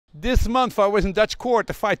This month I was in Dutch court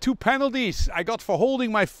to fight 2 penalties I got for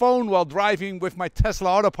holding my phone while driving with my Tesla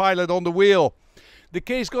Autopilot on the wheel. The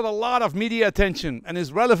case got a lot of media attention and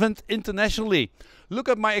is relevant internationally. Look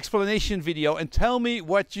at my explanation video and tell me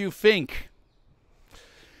what you think.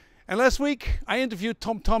 And last week I interviewed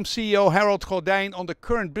TomTom CEO Harold Goddijn on the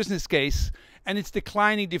current business case and its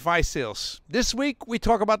declining device sales. This week we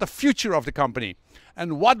talk about the future of the company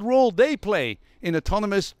and what role they play in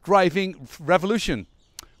autonomous driving revolution.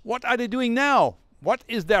 What are they doing now? What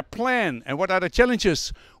is their plan and what are the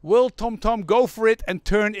challenges? Will TomTom go for it and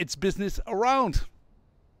turn its business around?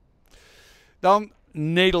 Dan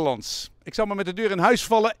Nederlands. Ik zal maar met de deur in huis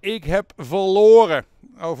vallen. Ik heb verloren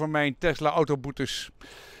over mijn Tesla autoboetes.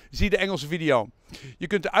 Zie de Engelse video. Je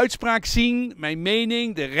kunt de uitspraak zien, mijn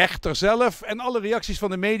mening, de rechter zelf en alle reacties van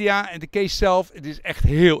de media en de case zelf. Het is echt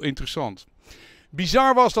heel interessant.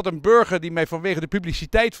 Bizar was dat een burger die mij vanwege de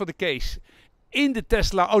publiciteit van de case in de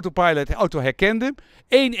Tesla Autopilot auto herkende,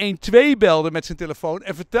 112 belde met zijn telefoon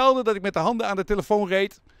en vertelde dat ik met de handen aan de telefoon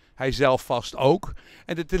reed. Hij zelf vast ook.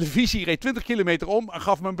 En de televisie reed 20 kilometer om en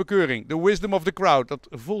gaf me een bekeuring. The wisdom of the crowd. Dat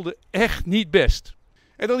voelde echt niet best.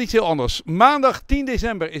 En dan iets heel anders. Maandag 10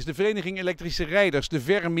 december is de Vereniging Elektrische Rijders, de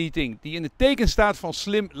VER-meeting, die in het teken staat van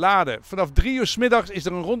slim laden. Vanaf 3 uur 's middags is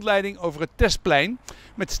er een rondleiding over het testplein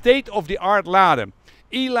met state-of-the-art laden.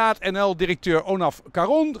 E-Laat NL-directeur Onaf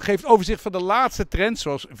Caron geeft overzicht van de laatste trends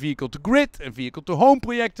zoals vehicle-to-grid en vehicle-to-home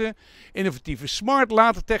projecten, innovatieve smart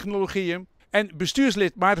laadtechnologieën. En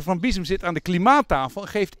bestuurslid Maarten van Biesem zit aan de klimaattafel en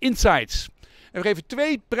geeft insights. En we geven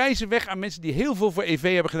 2 prijzen weg aan mensen die heel veel voor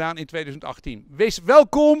EV hebben gedaan in 2018. Wees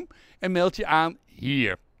welkom en meld je aan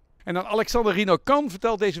hier. En dan Alexander Rino-Kan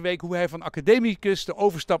vertelt deze week hoe hij van academicus de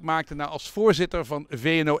overstap maakte naar als voorzitter van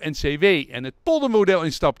VNO-NCW en het poldermodel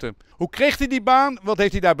instapte. Hoe kreeg hij die baan? Wat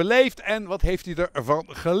heeft hij daar beleefd? En wat heeft hij ervan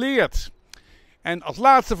geleerd? En als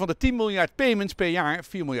laatste van de 10 miljard payments per jaar,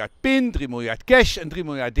 4 miljard PIN, 3 miljard cash en 3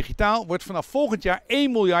 miljard digitaal, wordt vanaf volgend jaar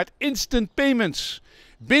 1 miljard instant payments.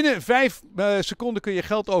 Binnen 5 seconden kun je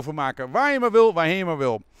geld overmaken, waar je maar wil, waarheen je maar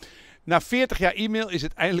wil. Na 40 jaar e-mail is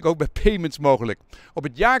het eindelijk ook bij payments mogelijk. Op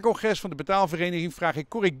het jaarcongres van de betaalvereniging vraag ik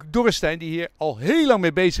Corrie Dorrestein, die hier al heel lang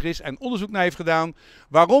mee bezig is en onderzoek naar heeft gedaan,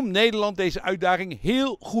 waarom Nederland deze uitdaging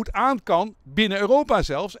heel goed aan kan, binnen Europa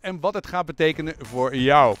zelfs, en wat het gaat betekenen voor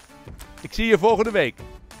jou. Ik zie je volgende week.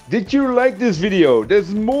 Did you like this video?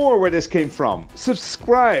 There's more where this came from.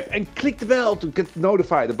 Subscribe and click the bell to get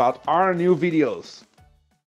notified about our new videos.